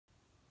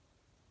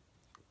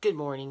Good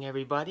morning,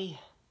 everybody.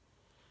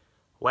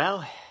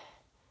 Well,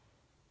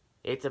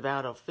 it's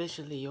about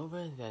officially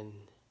over. Then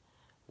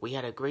we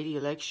had a great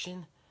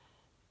election,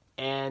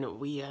 and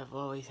we have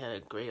always had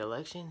a great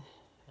election.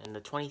 And the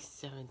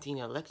 2017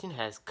 election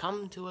has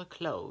come to a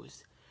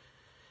close.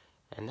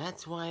 And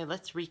that's why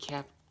let's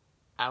recap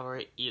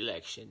our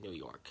election, New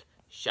York,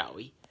 shall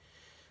we?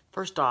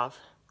 First off,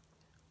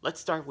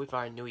 let's start with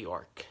our New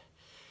York.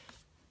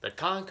 The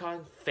Con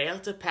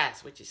failed to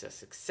pass, which is a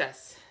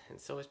success, and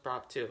so is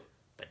Prop 2.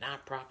 But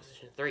not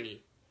Proposition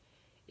 3.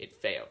 It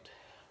failed.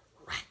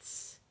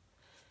 Rats.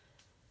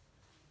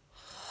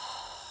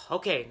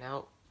 Okay,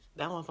 now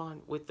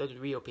on with the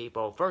real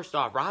people. First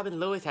off, Robin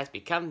Lewis has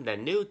become the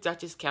new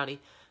Dutchess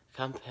County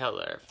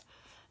Comptroller.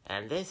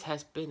 And this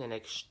has been an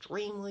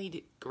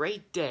extremely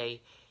great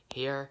day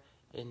here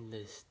in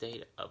the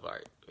state of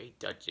our great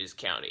Dutchess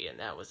County. And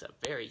that was a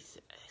very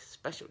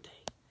special day.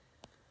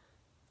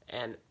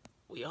 And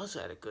we also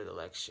had a good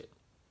election.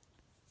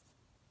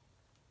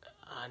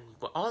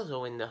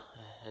 Also in the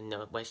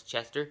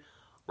Westchester,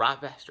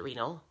 Rob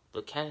Astorino,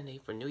 the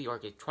candidate for New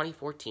York in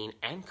 2014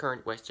 and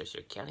current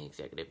Westchester County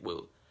Executive,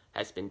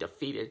 has been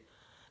defeated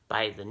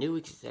by the new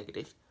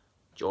executive,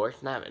 George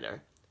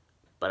Lavender.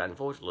 But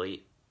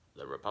unfortunately,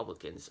 the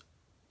Republicans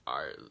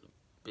are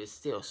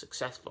still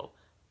successful.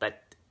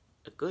 But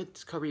a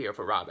good career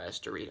for Rob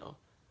Astorino.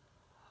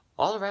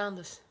 All around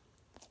this.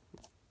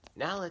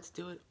 Now let's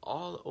do it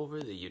all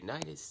over the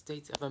United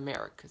States of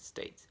America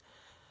states.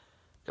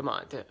 Come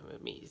on, tell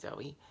me,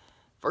 Zoe.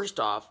 First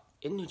off,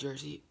 in New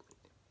Jersey,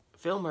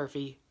 Phil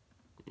Murphy,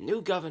 new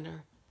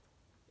governor,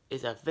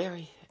 is a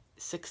very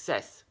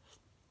successful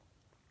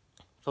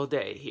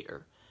day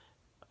here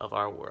of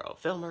our world.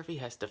 Phil Murphy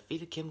has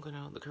defeated Kim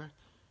Grinnell, the current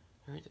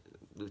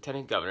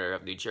lieutenant governor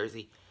of New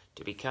Jersey,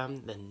 to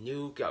become the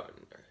new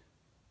governor.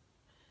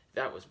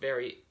 That was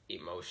very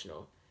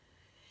emotional.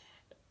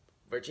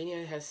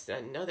 Virginia has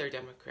another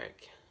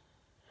Democratic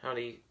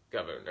county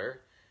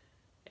governor,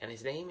 and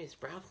his name is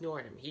Ralph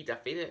Northam. He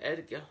defeated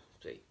Ed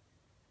Gillespie.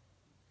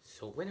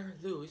 So win or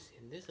lose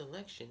in this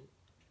election,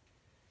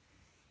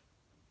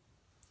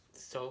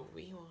 so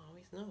we will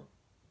always know.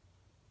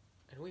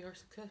 And we are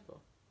successful.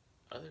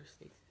 Other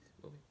states is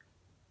moving,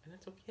 and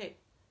that's okay.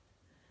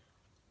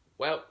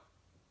 Well,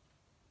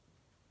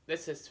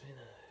 this has been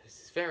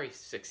a very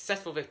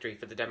successful victory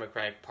for the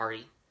Democratic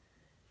Party,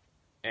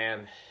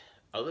 and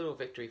a little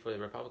victory for the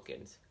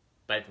Republicans.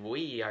 But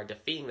we are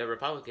defeating the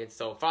Republicans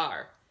so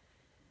far.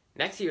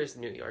 Next year's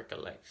New York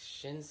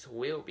elections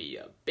will be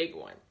a big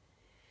one.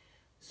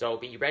 So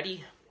be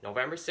ready,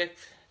 November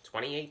 6th,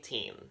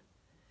 2018.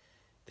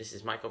 This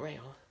is Michael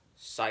Rayo,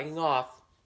 signing off.